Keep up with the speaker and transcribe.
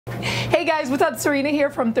Hey guys, what's up? Serena here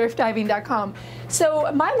from thriftiving.com.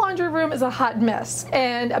 So my laundry room is a hot mess,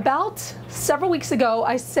 and about several weeks ago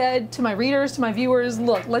I said to my readers, to my viewers,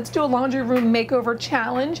 look, let's do a laundry room makeover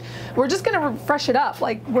challenge. We're just gonna refresh it up.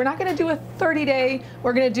 Like, we're not gonna do a 30-day,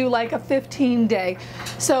 we're gonna do like a 15-day.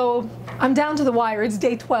 So I'm down to the wire. It's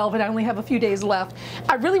day 12 and I only have a few days left.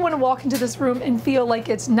 I really want to walk into this room and feel like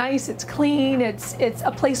it's nice, it's clean, it's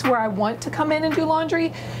a place where I want to come in and do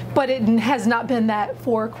laundry, but it has not been that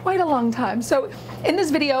for quite a long time. So in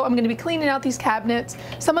this video, I'm going to be cleaning out these cabinets.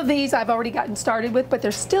 Some of these I've already gotten started with, but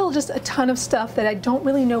there's still just a ton of stuff that I don't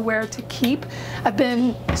really know where to keep. I've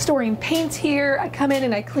been storing paints here. I come in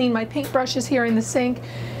and I clean my paint brushes here in the sink,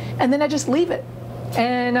 and then I just leave it.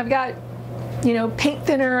 And I've got, you know, paint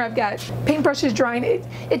thinner, I've got paintbrushes drying.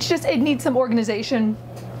 It needs some organization,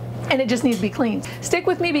 and it just needs to be cleaned. Stick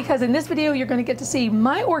with me, because in this video you're going to get to see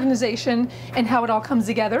my organization and how it all comes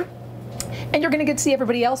together, and you're going to get to see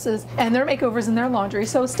everybody else's and their makeovers and their laundry.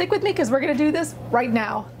 So stick with me, because we're going to do this right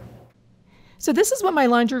now. So this is what my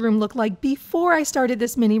laundry room looked like before I started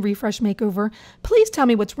this mini refresh makeover. Please tell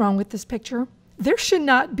me what's wrong with this picture. There should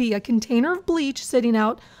not be a container of bleach sitting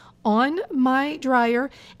out on my dryer,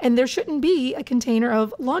 and there shouldn't be a container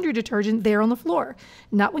of laundry detergent there on the floor.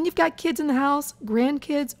 Not when you've got kids in the house,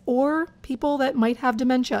 grandkids, or people that might have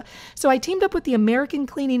dementia. So I teamed up with the American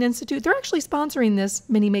Cleaning Institute. They're actually sponsoring this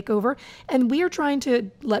mini makeover, and we are trying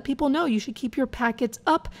to let people know you should keep your packets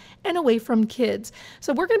up and away from kids.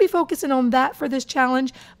 So we're going to be focusing on that for this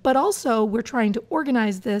challenge, but also we're trying to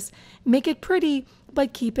organize this, make it pretty,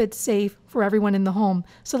 but keep it safe for everyone in the home.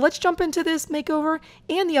 So let's jump into this makeover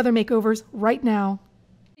and the other makeovers right now.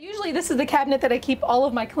 Usually this is the cabinet that I keep all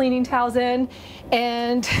of my cleaning towels in,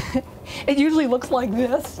 and it usually looks like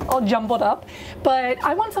this, all jumbled up. But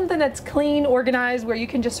I want something that's clean, organized, where you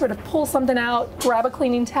can just sort of pull something out, grab a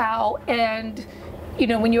cleaning towel, and you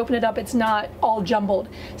know, when you open it up, it's not all jumbled.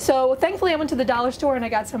 So thankfully I went to the dollar store and I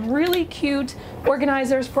got some really cute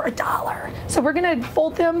organizers for $1. So we're gonna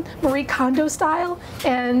fold them Marie Kondo style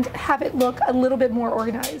and have it look a little bit more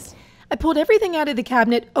organized. I pulled everything out of the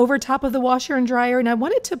cabinet over top of the washer and dryer, and I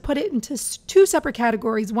wanted to put it into two separate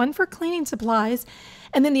categories, one for cleaning supplies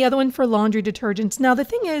and then the other one for laundry detergents. Now the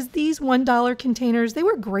thing is, these $1 containers, they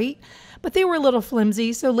were great, but they were a little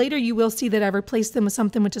flimsy. So later you will see that I replaced them with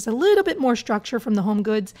something with just a little bit more structure from the Home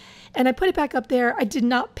Goods, and I put it back up there. I did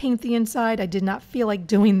not paint the inside. I did not feel like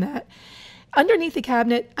doing that. Underneath the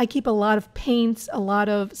cabinet, I keep a lot of paints, a lot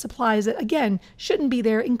of supplies that, again, shouldn't be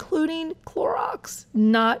there, including Clorox.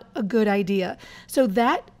 Not a good idea. So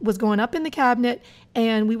that was going up in the cabinet,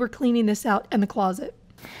 and we were cleaning this out in the closet.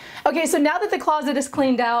 Okay, so now that the closet is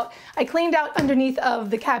cleaned out, I cleaned out underneath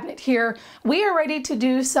of the cabinet here. We are ready to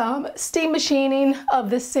do some steam machining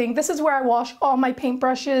of this sink. This is where I wash all my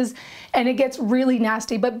paintbrushes, and it gets really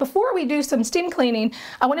nasty. But before we do some steam cleaning,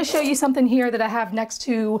 I want to show you something here that I have next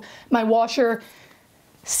to my washer.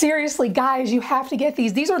 Seriously, guys, you have to get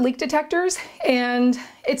these. These are leak detectors, and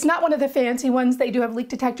it's not one of the fancy ones. They do have leak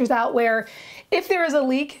detectors out where if there is a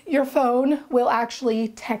leak, your phone will actually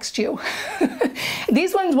text you.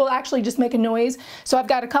 These ones will actually just make a noise. So I've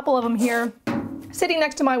got a couple of them here sitting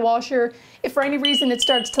next to my washer. If for any reason it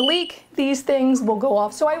starts to leak, these things will go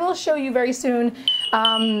off. So I will show you very soon,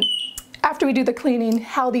 after we do the cleaning,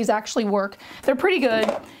 how these actually work. They're pretty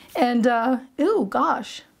good. And, ooh,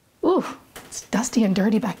 gosh. Ooh, it's dusty and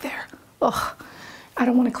dirty back there. Ugh, I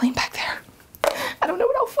don't want to clean back there. I don't know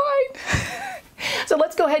what I'll find. So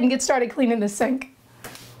let's go ahead and get started cleaning this sink.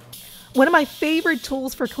 One of my favorite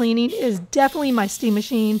tools for cleaning is definitely my steam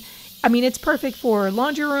machine. I mean, it's perfect for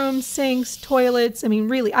laundry rooms, sinks, toilets. I mean,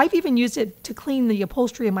 really, I've even used it to clean the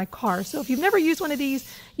upholstery in my car. So if you've never used one of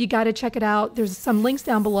these, you got to check it out. There's some links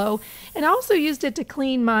down below. And I also used it to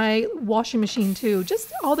clean my washing machine too.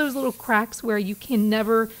 Just all those little cracks where you can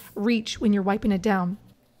never reach when you're wiping it down.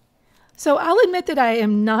 So I'll admit that I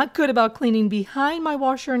am not good about cleaning behind my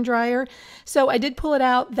washer and dryer. So I did pull it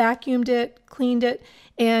out, vacuumed it, cleaned it,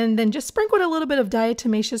 and then just sprinkled a little bit of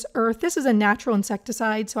diatomaceous earth. This is a natural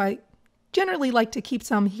insecticide, so I generally like to keep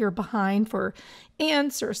some here behind for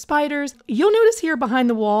ants or spiders. You'll notice here behind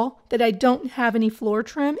the wall that I don't have any floor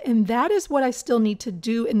trim, and that is what I still need to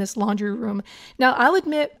do in this laundry room. Now, I'll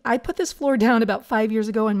admit I put this floor down about 5 years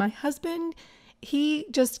ago, and my husband, he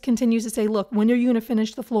just continues to say, look, when are you going to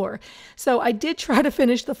finish the floor? So I did try to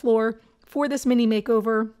finish the floor for this mini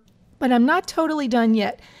makeover, but I'm not totally done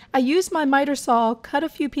yet. I used my miter saw, cut a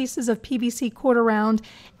few pieces of PVC quarter round,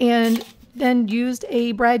 and then used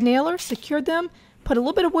a brad nailer, secured them, put a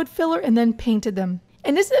little bit of wood filler, and then painted them.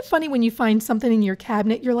 And isn't it funny when you find something in your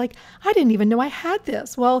cabinet, you're like, I didn't even know I had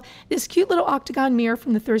this. Well, this cute little octagon mirror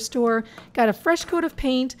from the thrift store got a fresh coat of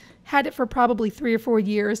paint, had it for probably 3 or 4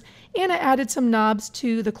 years, and I added some knobs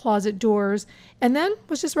to the closet doors, and then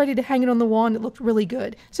was just ready to hang it on the wall, and it looked really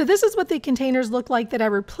good. So this is what the containers look like that I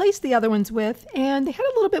replaced the other ones with, and they had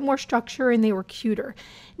a little bit more structure and they were cuter.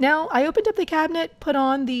 Now I opened up the cabinet, put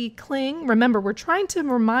on the cling. Remember, we're trying to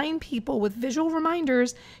remind people with visual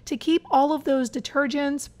reminders to keep all of those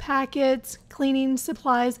detergents, packets, cleaning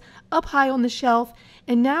supplies up high on the shelf.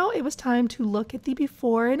 And now it was time to look at the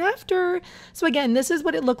before and after. So again, this is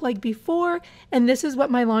what it looked like before, and this is what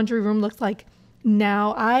my laundry room looks like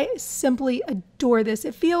now. I simply adore this.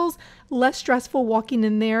 It feels less stressful walking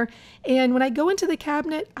in there. And when I go into the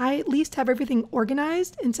cabinet, I at least have everything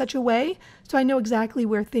organized in such a way so I know exactly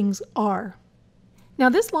where things are. Now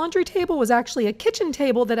this laundry table was actually a kitchen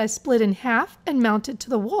table that I split in half and mounted to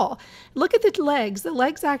the wall. Look at the legs. The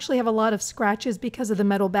legs actually have a lot of scratches because of the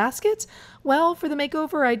metal baskets. Well, for the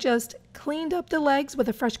makeover, I just cleaned up the legs with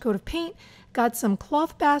a fresh coat of paint, got some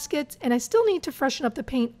cloth baskets, and I still need to freshen up the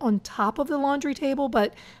paint on top of the laundry table,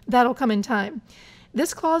 but that'll come in time.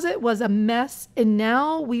 This closet was a mess, and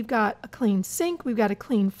now we've got a clean sink, we've got a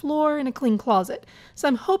clean floor, and a clean closet. So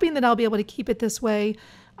I'm hoping that I'll be able to keep it this way.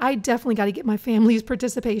 I definitely got to get my family's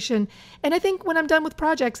participation. And I think when I'm done with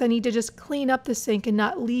projects, I need to just clean up the sink and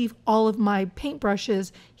not leave all of my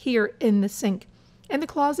paintbrushes here in the sink. And the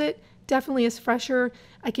closet definitely is fresher.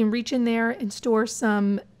 I can reach in there and store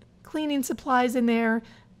some cleaning supplies in there,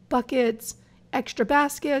 buckets, extra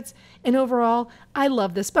baskets, and overall, I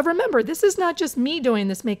love this. But remember, this is not just me doing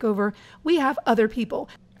this makeover. We have other people.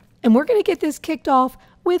 And we're going to get this kicked off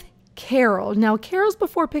with Carol. Now, Carol's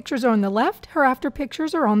before pictures are on the left, her after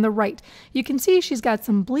pictures are on the right. You can see she's got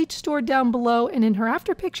some bleach stored down below, and in her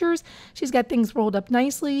after pictures, she's got things rolled up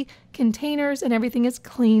nicely, containers, and everything is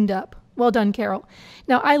cleaned up. Well done, Carol.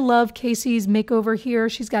 Now, I love Casey's makeover here.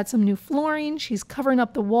 She's got some new flooring. She's covering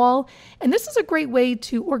up the wall. And this is a great way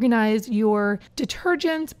to organize your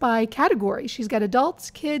detergents by category. She's got adults,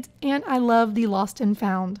 kids, and I love the lost and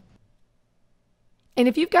found. And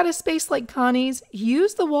if you've got a space like Connie's,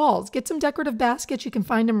 use the walls. Get some decorative baskets. You can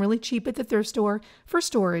find them really cheap at the thrift store for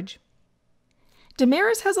storage.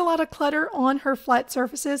 Damaris has a lot of clutter on her flat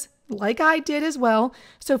surfaces, like I did as well.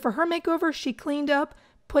 So for her makeover, she cleaned up,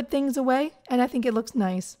 put things away, and I think it looks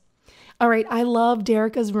nice. All right, I love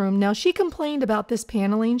Derica's room. Now, she complained about this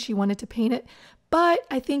paneling. She wanted to paint it, but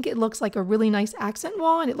I think it looks like a really nice accent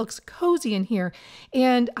wall, and it looks cozy in here.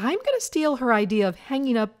 And I'm going to steal her idea of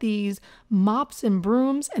hanging up these mops and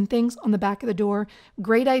brooms and things on the back of the door.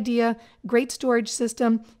 Great idea, great storage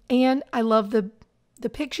system, and I love the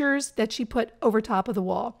pictures that she put over top of the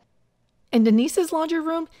wall. And Denise's laundry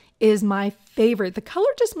room is my favorite. The color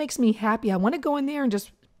just makes me happy. I want to go in there and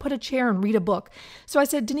just put a chair and read a book. So I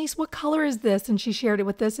said, Denise, what color is this? And she shared it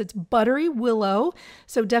with us. It's buttery willow.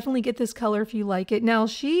 So definitely get this color if you like it. Now,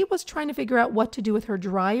 she was trying to figure out what to do with her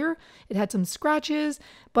dryer. It had some scratches,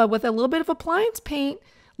 but with a little bit of appliance paint,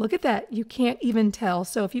 look at that. You can't even tell.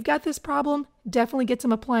 So if you've got this problem, definitely get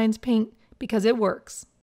some appliance paint because it works.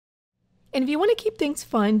 And if you want to keep things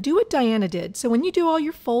fun, do what Diana did. So when you do all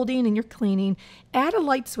your folding and your cleaning, add a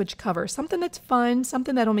light switch cover, something that's fun,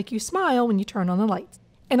 something that'll make you smile when you turn on the lights.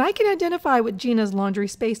 And I can identify with Gina's laundry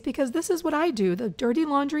space because this is what I do. The dirty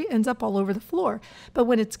laundry ends up all over the floor. But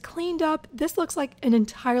when it's cleaned up, this looks like an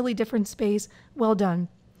entirely different space. Well done.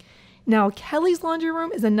 Now, Kelly's laundry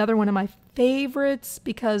room is another one of my favorites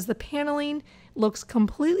because the paneling looks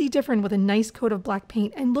completely different with a nice coat of black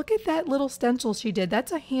paint. And look at that little stencil she did.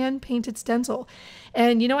 That's a hand-painted stencil.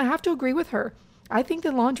 And, you know, I have to agree with her. I think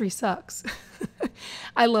the laundry sucks.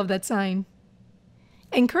 I love that sign.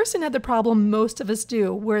 And Kirsten had the problem most of us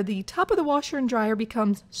do, where the top of the washer and dryer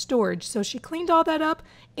becomes storage. So she cleaned all that up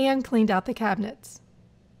and cleaned out the cabinets.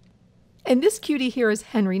 And this cutie here is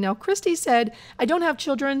Henry. Now, Christy said, I don't have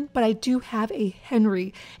children, but I do have a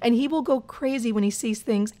Henry, and he will go crazy when he sees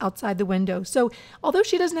things outside the window. So although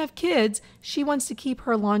she doesn't have kids, she wants to keep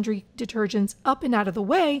her laundry detergents up and out of the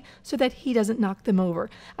way so that he doesn't knock them over.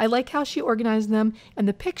 I like how she organized them, and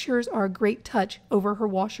the pictures are a great touch over her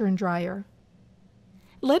washer and dryer.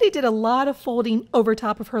 Letty did a lot of folding over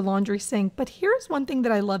top of her laundry sink, but here's one thing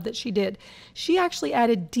that I love that she did. She actually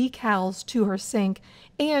added decals to her sink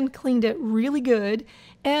and cleaned it really good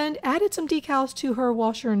and added some decals to her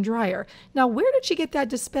washer and dryer. Now, where did she get that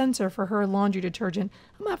dispenser for her laundry detergent?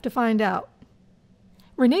 I'm gonna have to find out.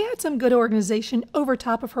 Renee had some good organization over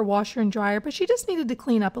top of her washer and dryer, but she just needed to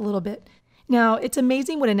clean up a little bit. Now, it's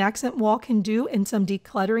amazing what an accent wall can do in some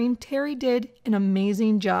decluttering. Terry did an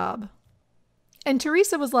amazing job. And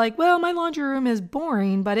Teresa was like, well, my laundry room is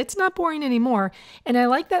boring, but it's not boring anymore. And I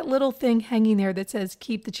like that little thing hanging there that says,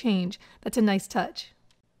 keep the change. That's a nice touch.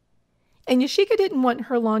 And Yashika didn't want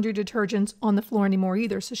her laundry detergents on the floor anymore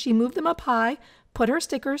either, so she moved them up high, put her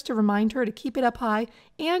stickers to remind her to keep it up high,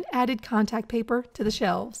 and added contact paper to the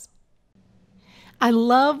shelves. I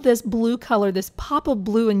love this blue color, this pop of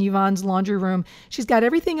blue in Yvonne's laundry room. She's got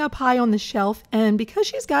everything up high on the shelf, and because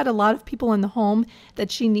she's got a lot of people in the home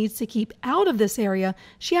that she needs to keep out of this area,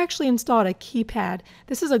 she actually installed a keypad.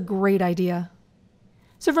 This is a great idea.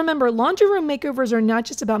 So remember, laundry room makeovers are not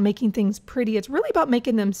just about making things pretty, it's really about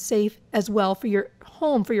making them safe as well for your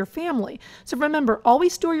home, for your family. So remember,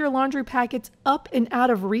 always store your laundry packets up and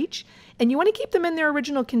out of reach, and you want to keep them in their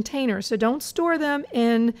original containers. So don't store them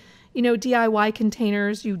in DIY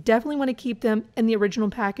containers. You definitely want to keep them in the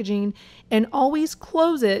original packaging, and always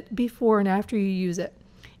close it before and after you use it.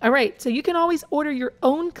 All right, so you can always order your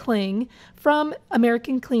own cling from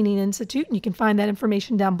American Cleaning Institute, and you can find that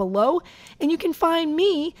information down below. And you can find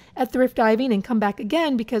me at Thrift Diving and come back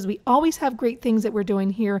again, because we always have great things that we're doing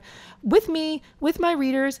here with me, with my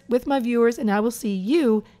readers, with my viewers, and I will see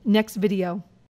you next video.